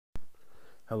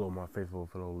Hello, my faithful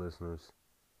fellow listeners.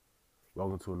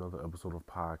 Welcome to another episode of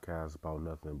Podcast About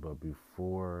Nothing. But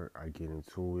before I get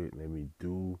into it, let me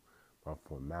do my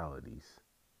formalities.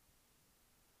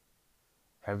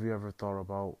 Have you ever thought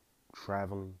about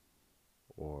traveling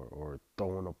or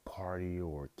throwing a party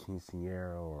or a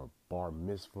quinceañera or a bar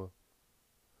mitzvah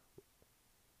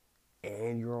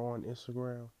and you're on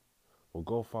Instagram? Well,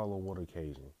 go follow What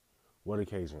Occasion. What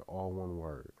Occasion, all one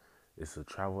word. It's a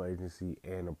travel agency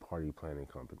and a party planning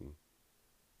company.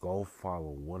 Go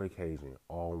follow What Occasion,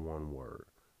 all one word.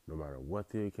 No matter what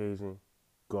the occasion,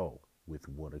 go with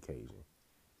What Occasion.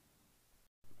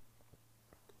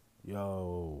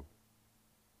 Yo,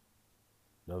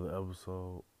 another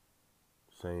episode,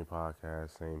 same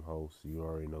podcast, same host. You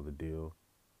already know the deal.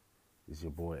 It's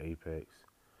your boy Apex.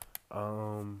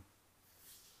 Um,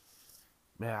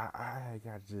 man, I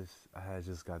had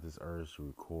just got this urge to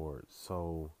record,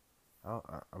 so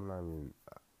I'm not even.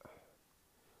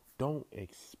 Don't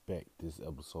expect this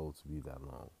episode to be that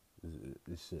long.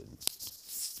 It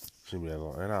shouldn't be that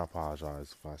long. And I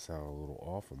apologize if I sound a little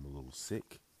off. I'm a little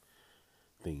sick.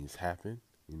 Things happen,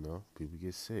 people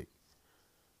get sick.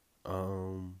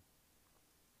 Um,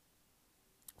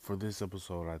 for this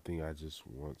episode, I think I just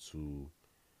want to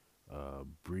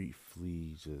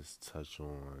briefly just touch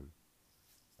on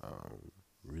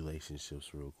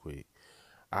relationships real quick.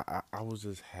 I was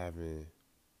just having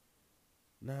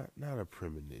not a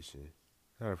premonition,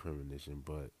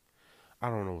 but I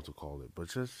don't know what to call it. But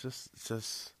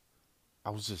just I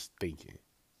was just thinking,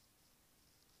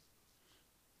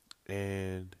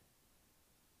 and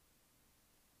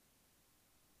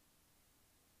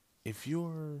if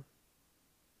you're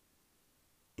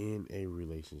in a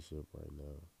relationship right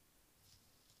now,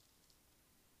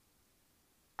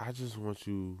 I just want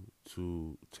you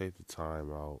to take the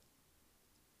time out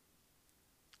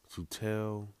to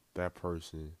tell that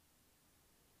person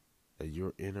that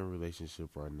you're in a relationship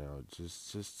right now.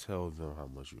 Just tell them how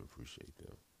much you appreciate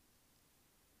them.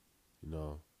 You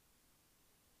know,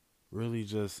 really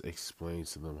just explain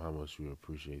to them how much you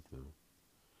appreciate them.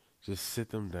 Just sit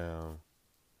them down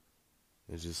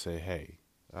and just say, "Hey,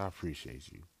 I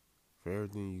appreciate you for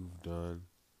everything you've done,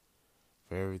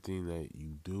 for everything that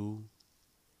you do,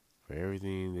 for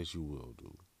everything that you will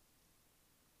do.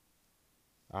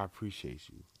 I appreciate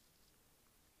you."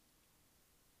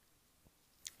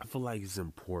 I feel like it's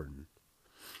important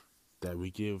that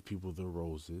we give people the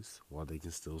roses while they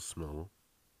can still smell them.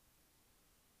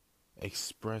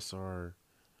 Express our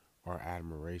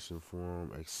admiration for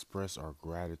them. Express our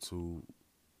gratitude.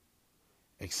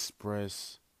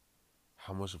 Express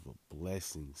how much of a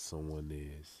blessing someone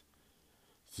is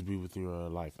to be with you in your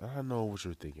life. And I know what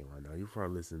you're thinking right now. You're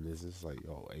probably listening to this. It's like,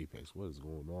 yo, Apex, what is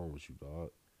going on with you,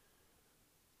 dog?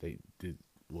 They did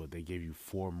what? They gave you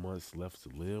 4 months left to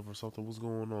live or something? What's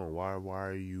going on? Why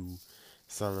are you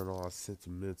sounding all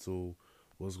sentimental?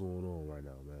 What's going on right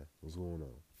now, man? What's going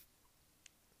on?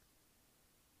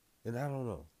 And I don't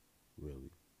know,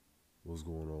 really, what's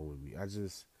going on with me. I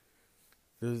just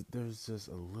there's just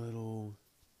a little.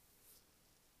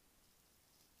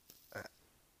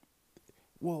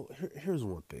 Well, here's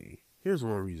one thing. Here's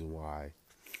one reason why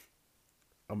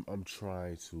I'm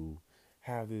trying to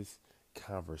have this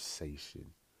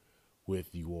conversation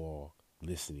with you all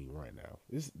listening right now.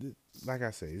 This like I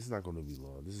say, it's not going to be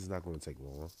long. This is not going to take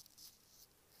long.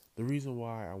 The reason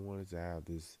why I wanted to have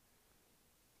this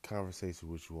conversation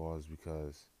with you all is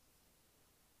because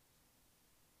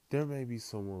there may be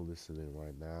someone listening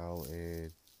right now,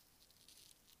 and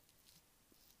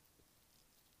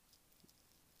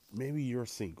maybe you're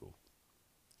single.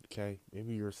 Okay,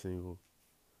 maybe you're single,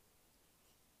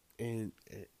 and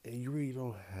you really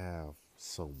don't have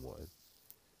someone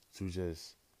to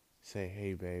just say,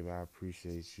 "Hey, babe, I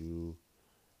appreciate you.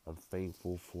 I'm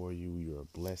thankful for you. You're a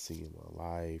blessing in my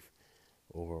life."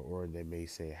 Or they may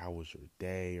say, "How was your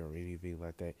day?" or anything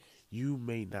like that. You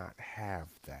may not have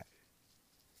that.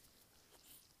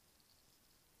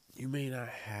 You may not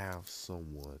have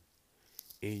someone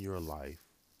in your life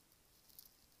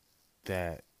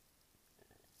that,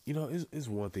 it's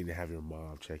one thing to have your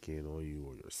mom check in on you,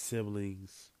 or your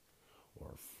siblings,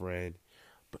 or a friend,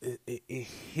 but it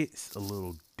hits a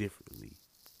little differently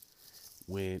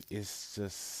when it's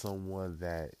just someone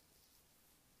that,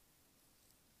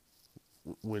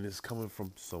 when it's coming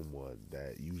from someone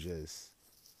that you just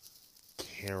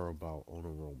care about on a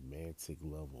romantic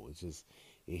level.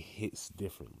 It hits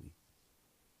differently.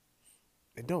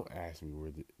 And don't ask me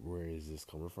where is this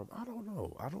coming from. I don't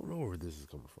know. I don't know where this is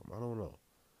coming from. I don't know.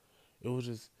 It was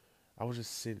just I was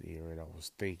just sitting here and I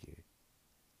was thinking,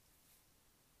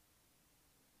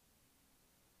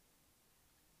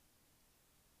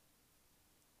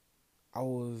 I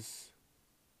was,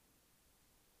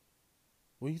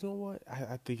 well, you know what?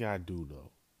 I think I do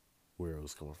know where it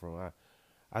was coming from.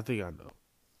 I think I know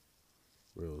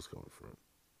where it was coming from.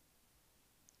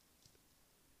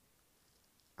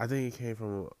 I think it came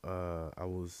from, I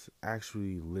was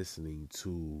actually listening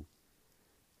to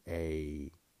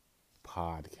a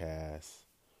podcast,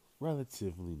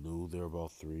 relatively new. They're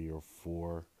about 3 or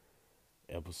 4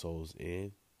 episodes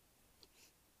in.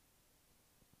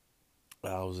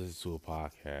 I was listening to a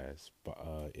podcast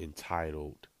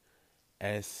entitled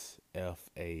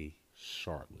SFA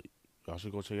Charlotte. Y'all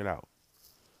should go check it out.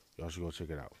 Y'all should go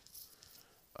check it out.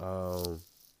 Um,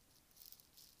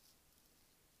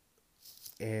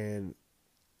 and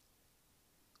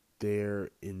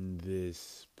they're in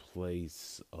this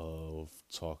place of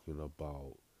talking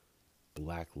about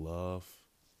black love.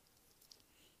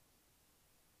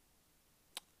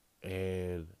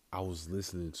 And I was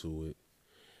listening to it.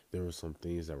 There were some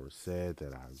things that were said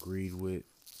that I agreed with,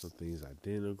 some things I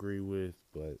didn't agree with,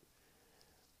 but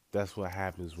that's what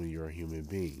happens when you're a human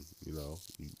being, you know.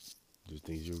 There's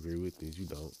things you agree with, things you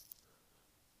don't.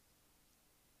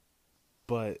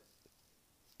 But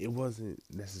it wasn't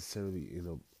necessarily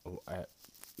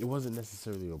it wasn't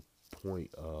necessarily a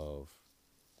point of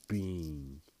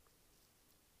being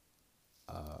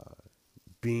uh,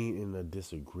 being in a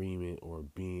disagreement or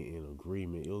being in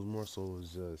agreement. It was more so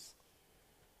just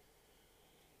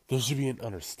there should be an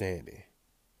understanding,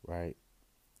 right?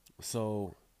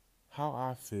 So how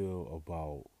I feel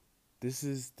about this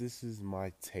is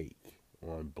my take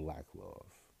on black love.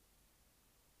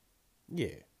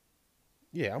 Yeah.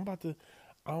 Yeah,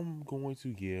 I'm going to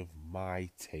give my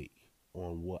take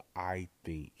on what I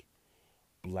think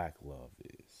black love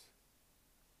is.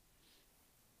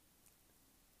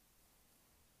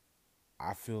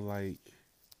 I feel like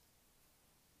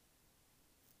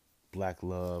black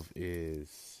love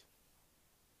is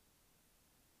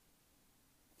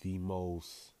the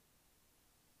most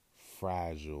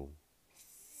fragile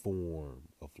form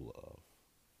of love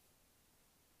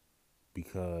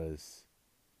because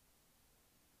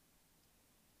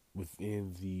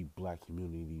within the black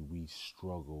community we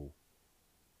struggle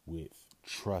with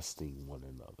trusting one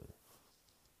another.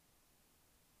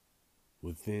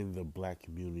 Within the black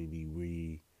community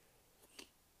we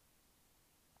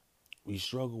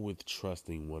struggle with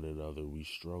trusting one another. We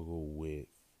struggle with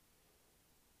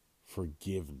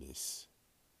forgiveness.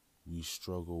 We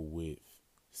struggle with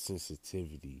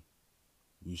sensitivity.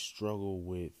 We struggle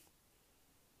with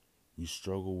we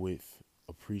struggle with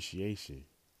appreciation.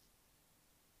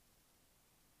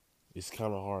 It's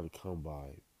kind of hard to come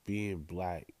by. Being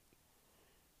black,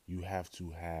 you have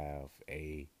to have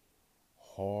a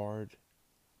hard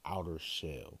outer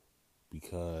shell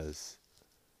because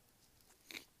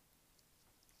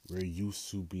we're used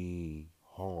to being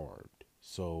harmed.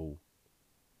 So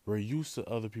we're used to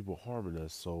other people harming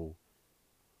us. So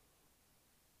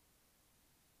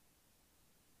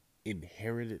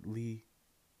inherently,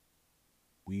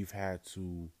 we've had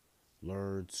to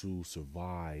learn to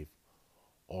survive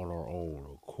on our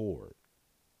own accord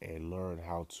and learn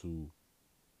how to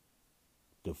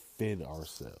defend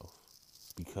ourselves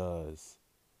because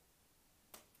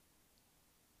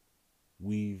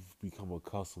we've become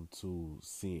accustomed to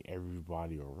seeing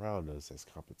everybody around us as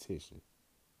competition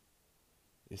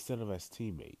instead of as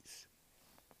teammates.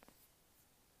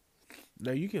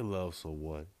 Now you can love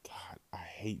someone. God, I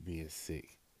hate being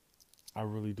sick. I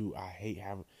really do. I hate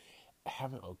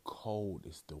having a cold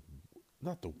is the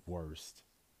not the worst.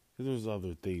 Cause there's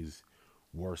other things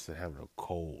worse than having a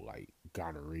cold, like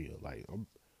gonorrhea. Like I'm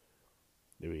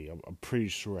pretty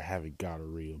sure having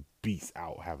gonorrhea beats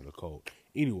out having a cold.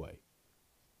 Anyway,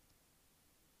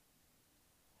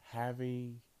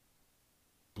 having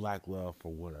black love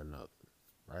for one another,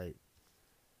 right?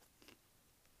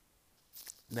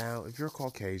 Now, if you're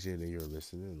Caucasian and you're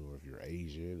listening, or if you're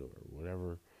Asian or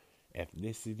whatever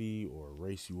ethnicity or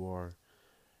race you are,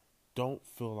 don't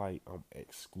feel like I'm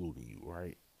excluding you,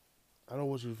 right? I don't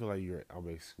want you to feel like I'm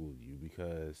excluding you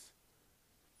because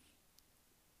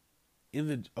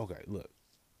look,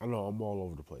 I know I'm all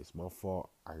over the place. My fault.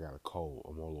 I got a cold.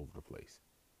 I'm all over the place.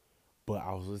 But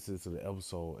I was listening to the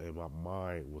episode and my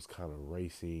mind was kind of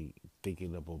racing,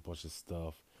 thinking of a bunch of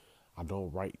stuff. I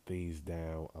don't write things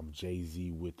down. I'm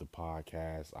Jay-Z with the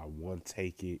podcast. I one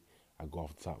take it. I go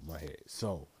off the top of my head.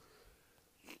 So,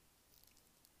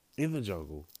 in the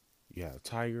jungle, you have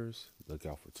tigers. Look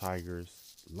out for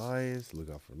tigers. Lions. Look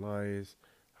out for lions.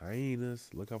 Hyenas.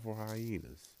 Look out for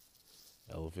hyenas.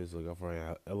 Elephants. Look out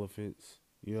for elephants.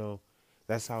 You know,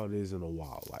 that's how it is in the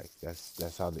wildlife.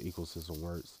 That's how the ecosystem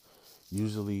works.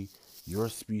 Usually, Your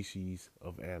species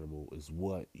of animal is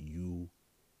what you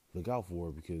look out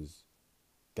for because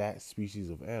that species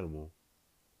of animal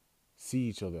see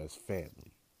each other as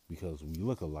family because we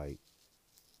look alike.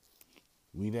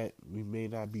 We may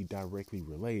not be directly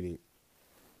related,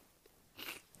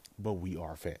 but we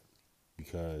are family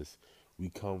because we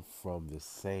come from the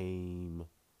same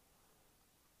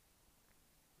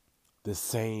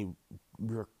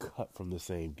we're cut from the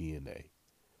same DNA.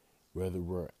 Whether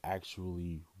we're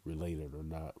actually related or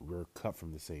not, we're cut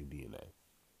from the same DNA.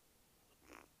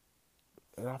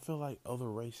 And I feel like other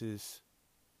races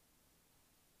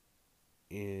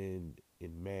in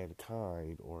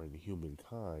mankind or in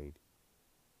humankind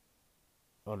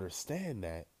understand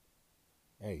that,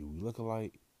 hey, we look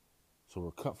alike, so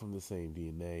we're cut from the same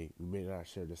DNA. We may not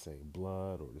share the same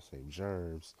blood or the same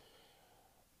germs,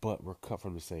 but we're cut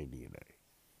from the same DNA.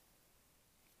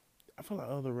 I feel like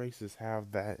other races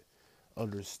have that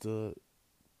understood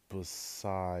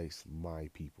besides my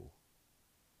people.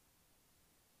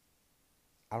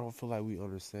 I don't feel like we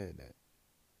understand that.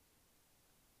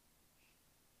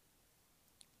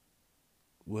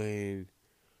 When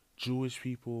Jewish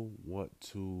people want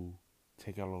to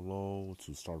take out a loan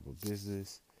to start up a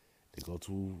business, they go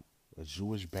to a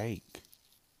Jewish bank.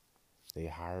 They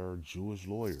hire Jewish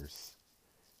lawyers.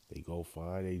 They go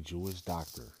find a Jewish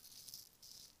doctor.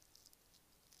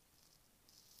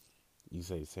 You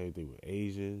say the same thing with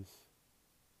Asians.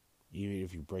 Even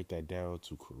if you break that down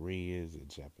to Koreans and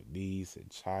Japanese and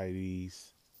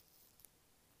Chinese,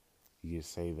 you can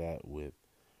say that with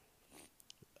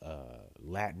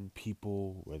Latin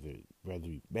people, whether it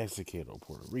be Mexican or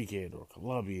Puerto Rican or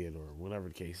Colombian or whatever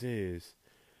the case is,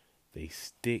 they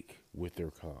stick with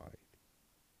their kind,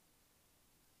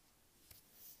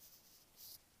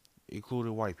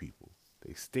 including white people.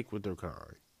 They stick with their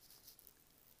kind.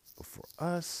 But for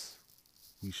us,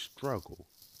 we struggle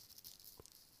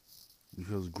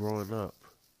because growing up,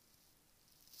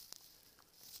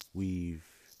 we've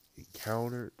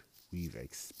encountered, we've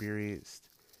experienced,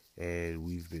 and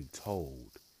we've been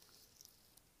told,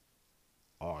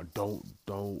 "Oh, don't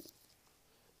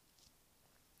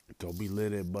be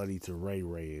lending money to Ray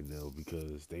Ray and them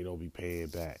because they don't be paying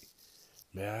back."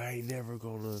 Man, I ain't never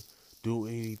gonna do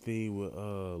anything with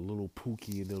little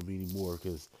Pookie and them anymore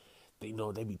because they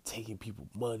know they be taking people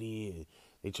money and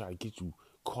they try to get you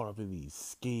caught up in these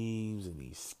schemes and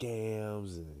these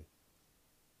scams and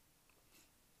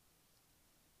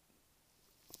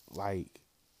like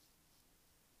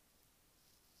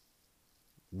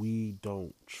we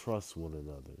don't trust one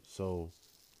another. So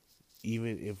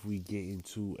even if we get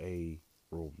into a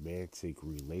romantic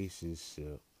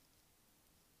relationship,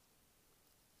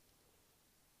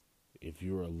 if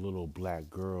you're a little black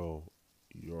girl,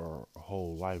 your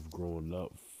whole life growing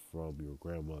up from your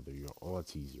grandmother, your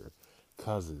aunties, your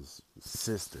cousins,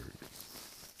 sisters,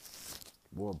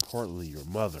 more importantly, your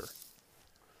mother,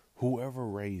 whoever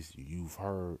raised you, you've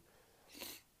heard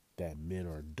that men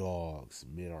are dogs,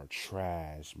 men are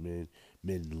trash, men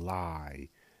lie,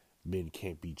 men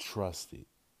can't be trusted.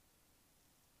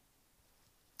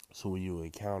 So when you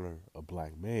encounter a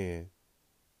black man,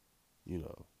 you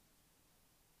know,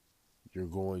 you're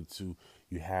going to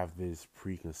you have this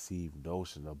preconceived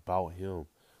notion about him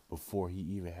before he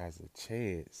even has a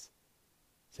chance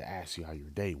to ask you how your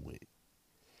day went.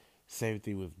 Same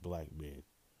thing with black men.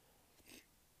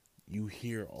 You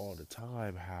hear all the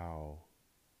time how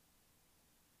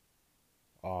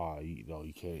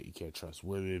you can't trust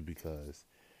women because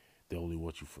they only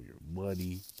want you for your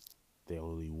money. They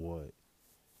only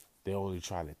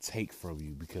try to take from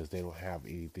you because they don't have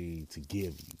anything to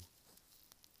give you.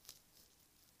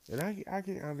 And I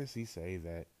can honestly say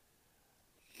that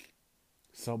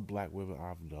some black women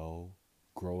I've known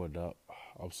growing up,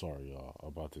 I'm sorry y'all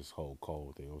about this whole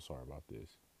cold thing. I'm sorry about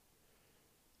this.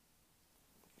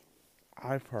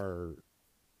 I've heard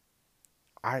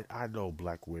I know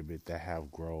black women that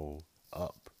have grown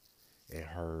up and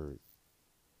heard,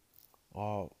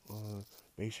 oh,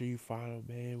 make sure you find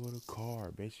a man with a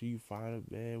car. Make sure you find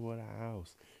a man with a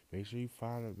house. Make sure you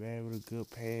find a man with a good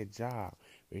paying job.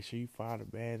 Make sure you find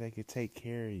a man that can take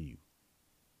care of you.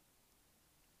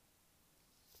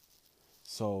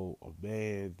 So a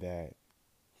man that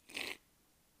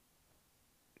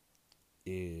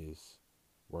is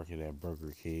working at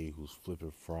Burger King, who's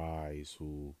flipping fries,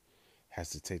 who has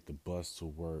to take the bus to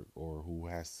work, or who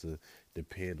has to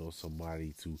depend on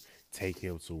somebody to take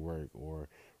him to work, or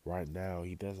right now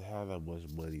he doesn't have that much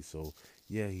money, so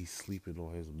yeah, he's sleeping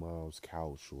on his mom's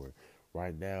couch, or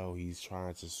right now he's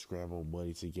trying to scramble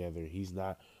money together. He's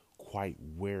not quite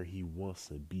where he wants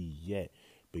to be yet,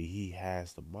 but he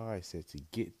has the mindset to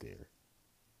get there.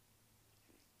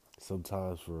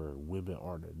 sometimes for women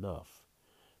aren't enough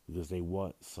because they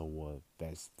want someone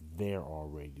that's there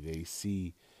already. They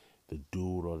see the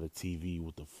dude on the TV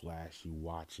with the flashy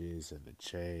watches and the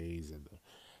chains and the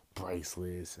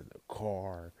bracelets and the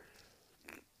car.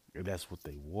 And that's what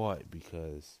they want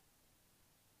because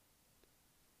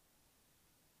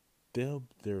them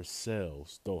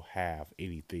themselves don't have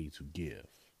anything to give.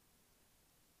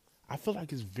 I feel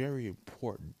like it's very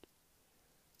important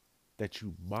that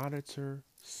you monitor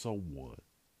someone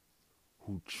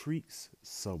who treats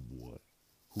someone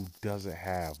who doesn't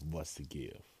have much to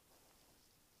give.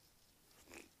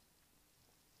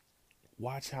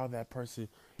 Watch how that person,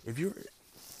 if you're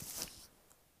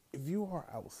if you are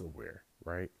out somewhere,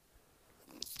 right?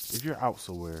 If you're out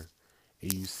somewhere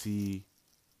and you see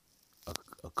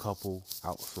a couple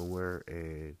out somewhere,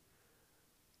 and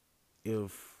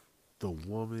if the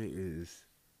woman is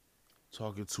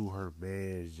talking to her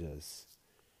man, just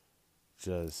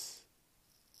just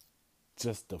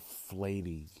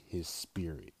deflating his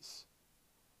spirits,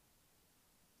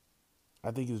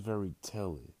 I think it's very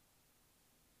telling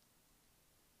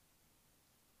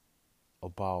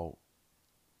about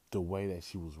the way that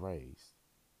she was raised.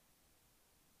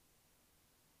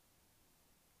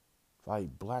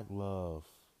 Like black love,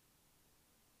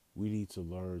 we need to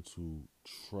learn to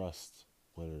trust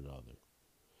one another.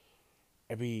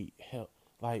 I mean, hell,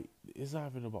 like it's not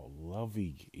even about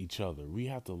loving each other. We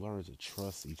have to learn to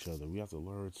trust each other. We have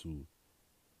to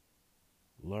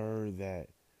learn that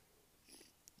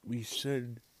we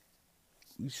shouldn't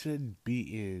we shouldn't be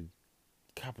in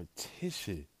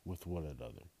competition with one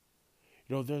another.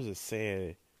 You know, there's a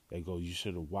saying that goes, "You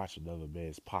shouldn't watch another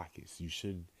man's pockets. You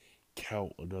shouldn't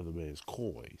count another man's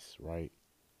coins." Right?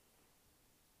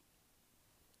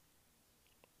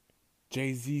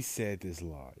 Jay-Z said this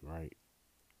line. Right?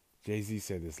 Jay-Z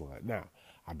said this line. Now,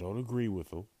 I don't agree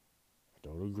with him. I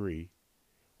don't agree.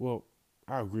 Well,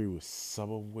 I agree with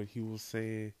some of what he was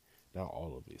saying, not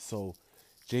all of it. So,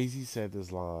 Jay-Z said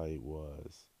this line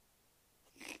was,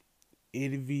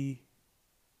 "Envy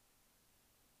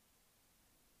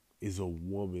is a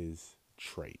woman's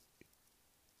trait.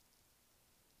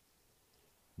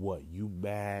 What, you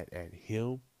mad at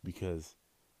him because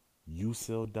you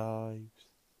sell dimes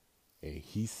and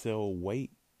he sell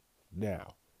weight?"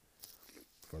 Now,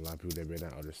 for a lot of people that may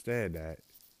not understand that,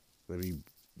 let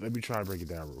me try to break it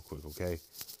down real quick, okay?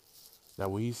 Now,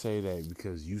 when he say that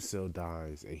because you sell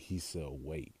dimes and he sell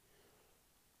weight,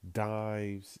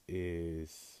 dimes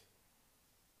is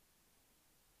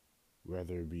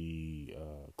whether it be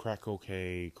crack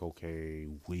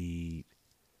cocaine, weed.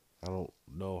 I don't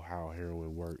know how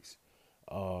heroin works.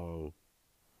 Um,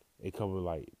 it comes with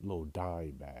like little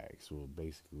dime bags, so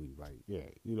basically, like, yeah,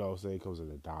 you know what I'm saying. It comes in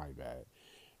a dime bag.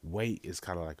 Weight is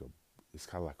kind of like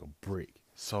a brick.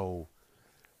 So,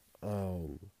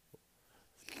 um,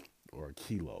 or a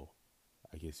kilo,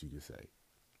 I guess you could say.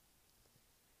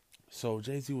 So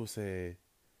Jay-Z was saying,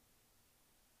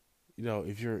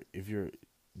 if you're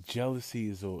jealousy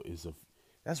is a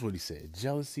that's what he said.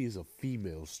 Jealousy is a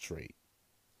female's trait.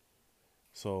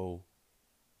 So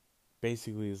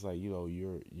basically, it's like,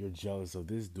 you're jealous of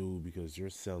this dude because you're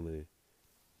selling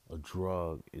a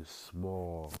drug in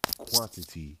small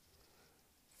quantity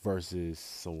versus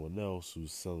someone else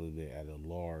who's selling it at a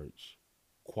large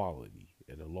quantity,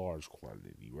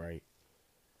 right?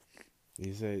 And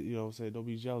he said, don't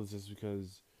be jealous just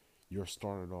because you're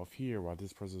starting off here while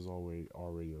this person's already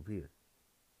up here.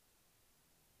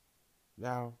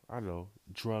 Now, I know,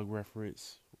 drug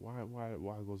reference. Why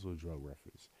go to a drug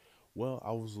reference? Well,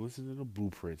 I was listening to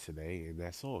Blueprint today and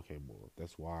that song came on.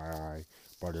 That's why I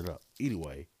brought it up.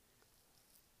 Anyway,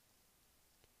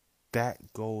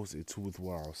 that goes into with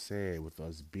what I was saying with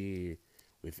us being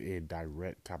within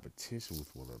direct competition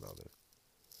with one another.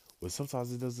 But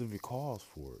sometimes it doesn't even cause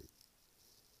for it.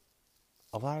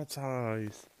 A lot of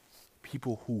times,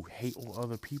 people who hate on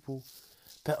other people,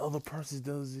 that other person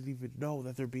doesn't even know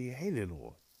that they're being hated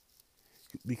on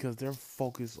because they're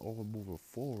focused on moving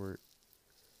forward.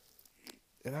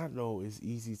 And I know it's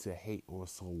easy to hate on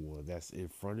someone that's in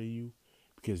front of you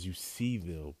because you see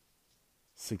them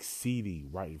succeeding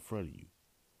right in front of you.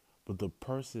 But the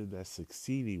person that's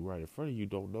succeeding right in front of you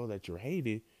don't know that you're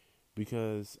hated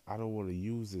because, I don't want to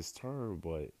use this term,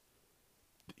 but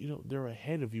they're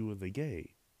ahead of you in the game.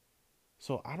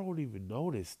 So I don't even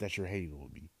notice that you're hating on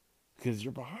me because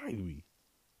you're behind me.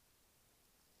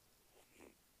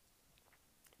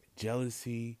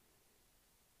 Jealousy,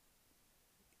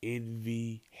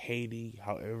 envy, hating,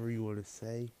 however you want to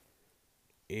say,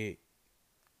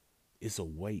 it's a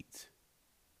weight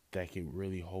that can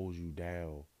really hold you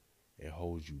down and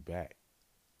hold you back.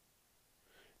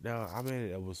 Now, I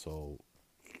made an episode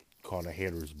called A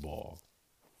Hatter's Ball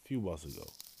a few months ago.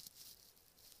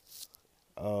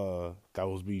 That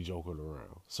was me joking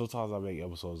around. Sometimes I make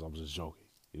episodes, I'm just joking.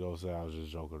 You know what I'm saying? I was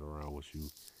just joking around with you.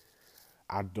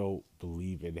 I don't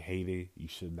believe in hating. You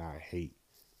should not hate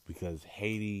because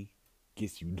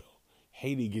gets you no,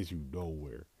 hating gets you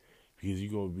nowhere because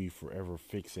you're gonna be forever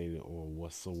fixated on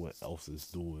what someone else is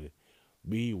doing.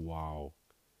 Meanwhile,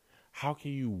 how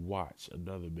can you watch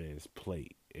another man's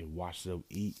plate and watch them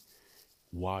eat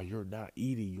while you're not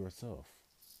eating yourself?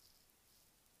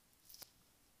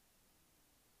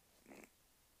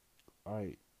 All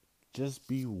right, just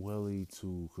be willing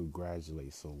to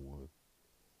congratulate someone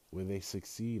when they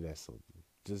succeed at something.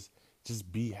 Just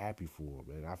just be happy for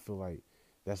them. And I feel like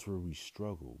that's where we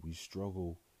struggle. We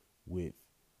struggle with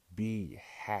being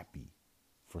happy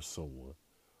for someone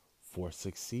for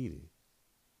succeeding.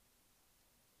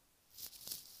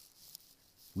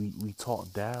 We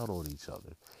talk down on each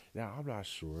other. Now I'm not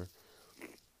sure.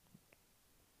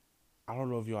 I don't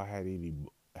know if y'all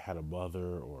had a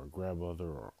mother or a grandmother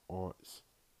or aunts.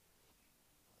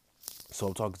 So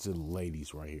I'm talking to the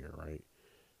ladies right here, right?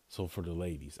 So for the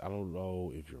ladies, I don't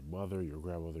know if your mother, your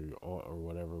grandmother, your aunt, or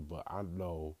whatever, but I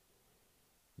know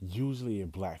usually in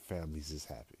black families this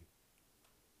happens.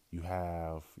 You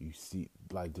see,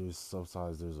 like there's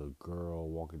sometimes there's a girl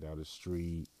walking down the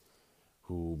street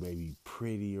who may be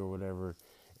pretty or whatever,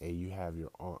 and you have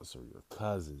your aunts or your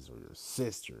cousins or your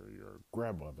sister or your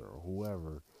grandmother or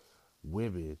whoever,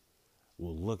 women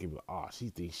will look at me, oh, she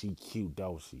thinks she cute,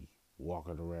 don't she?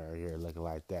 Walking around here looking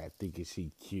like that, thinking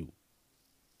she cute.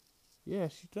 Yeah,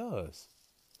 she does.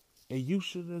 And you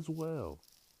should as well.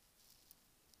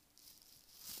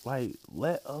 Like,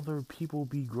 let other people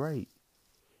be great.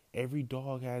 Every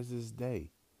dog has his day.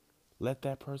 Let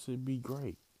that person be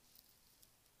great.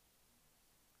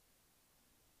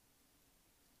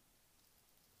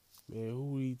 Man,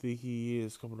 who do you think he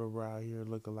is coming around here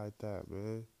looking like that,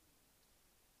 man?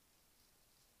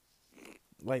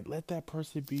 Like, let that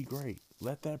person be great.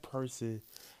 Let that person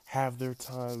have their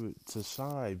time to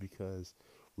shine because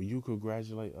when you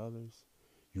congratulate others,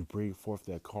 you bring forth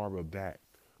that karma back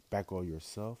on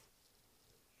yourself.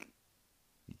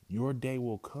 Your day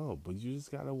will come, but you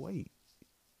just gotta wait.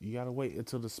 You gotta wait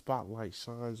until the spotlight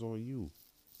shines on you.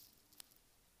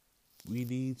 We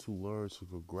need to learn to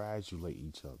congratulate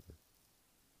each other.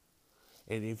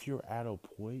 And if you're at a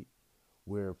point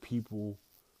where people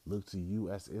look to you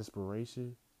as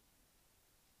inspiration,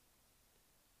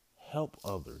 help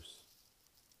others.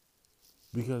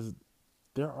 Because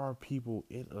there are people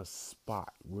in a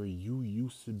spot where you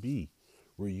used to be,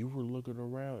 where you were looking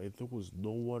around and there was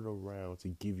no one around to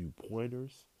give you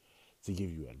pointers, to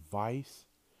give you advice,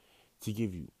 to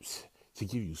give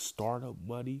you startup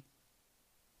money.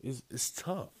 It's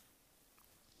tough.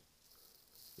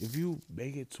 If you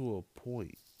make it to a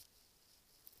point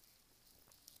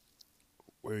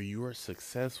where you're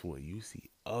successful and you see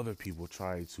other people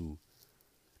trying to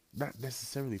not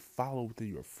necessarily follow within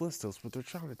your footsteps, but they're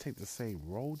trying to take the same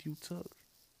road you took,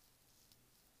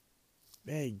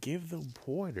 man, give them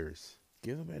pointers,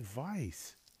 give them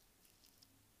advice.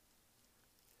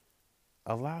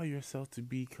 Allow yourself to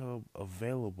become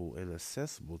available and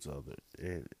accessible to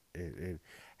others, and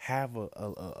have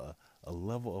a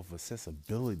level of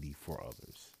accessibility for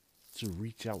others to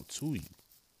reach out to you.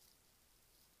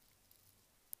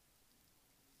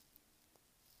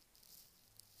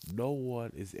 No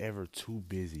one is ever too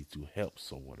busy to help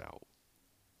someone out,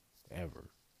 ever.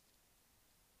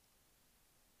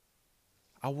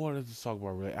 I wanted to talk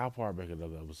about, I'll probably make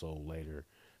another episode later,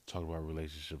 talk about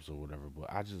relationships or whatever,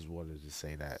 but I just wanted to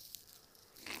say that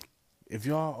if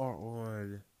y'all are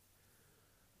on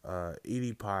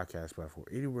any podcast platform,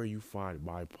 anywhere you find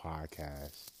my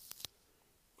podcast,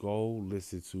 go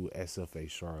listen to SFA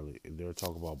Charlotte, and they're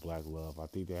talking about Black Love. I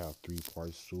think they have 3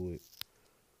 parts to it.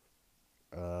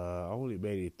 I only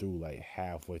made it through like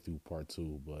halfway through part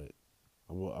 2, but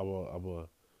I'm gonna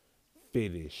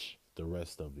finish the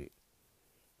rest of it.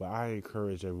 But I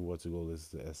encourage everyone to go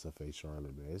listen to SFA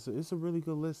Charlotte, man. It's a really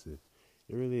good listen.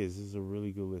 It really is. It's a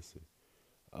really good listen.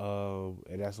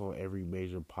 And that's on every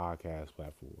major podcast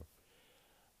platform.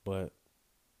 But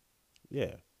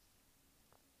yeah,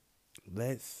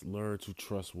 let's learn to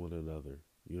trust one another.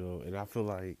 You know, and I feel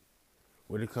like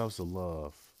when it comes to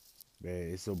love,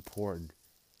 man, it's important.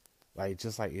 Like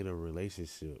just like in a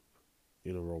relationship,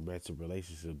 in a romantic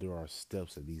relationship, there are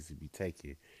steps that needs to be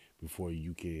taken before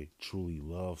you can truly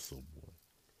love someone.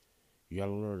 You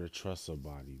gotta learn to trust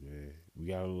somebody, man.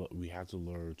 We have to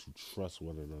learn to trust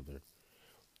one another.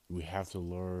 We have to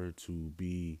learn to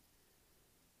be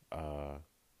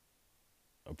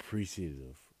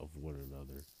appreciative of one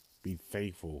another. Be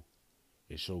thankful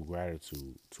and show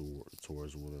gratitude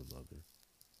towards one another.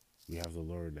 We have to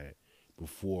learn that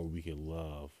before we can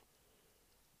love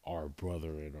our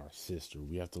brother and our sister.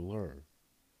 We have to learn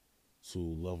to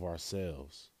love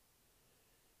ourselves.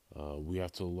 We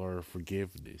have to learn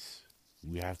forgiveness.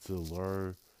 We have to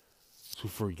learn to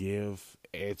forgive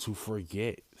and to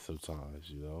forget sometimes,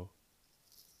 you know.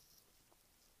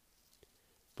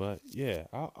 But yeah,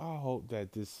 I hope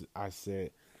that this I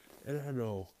said, and I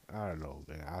don't know,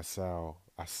 man. I sound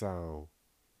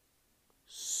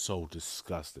so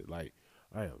disgusted. Like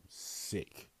I am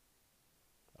sick.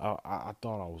 I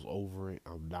thought I was over it.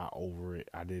 I'm not over it.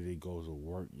 I didn't go to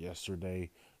work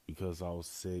yesterday because I was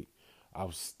sick.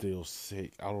 I'm still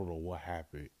sick. I don't know what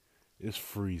happened. It's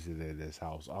freezing in this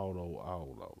house. I don't know. I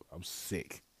don't know. I'm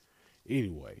sick.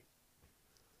 Anyway,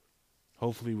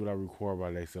 hopefully when I record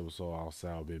my next episode, I'll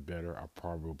sound a bit better. I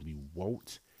probably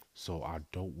won't. So I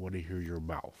don't want to hear your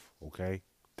mouth. Okay?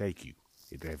 Thank you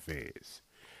in advance.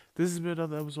 This has been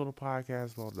another episode of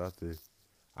Podcast About Nothing.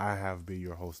 I have been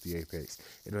your host, The Apex.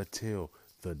 And until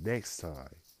the next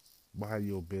time, mind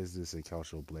your business and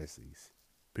count your blessings.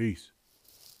 Peace.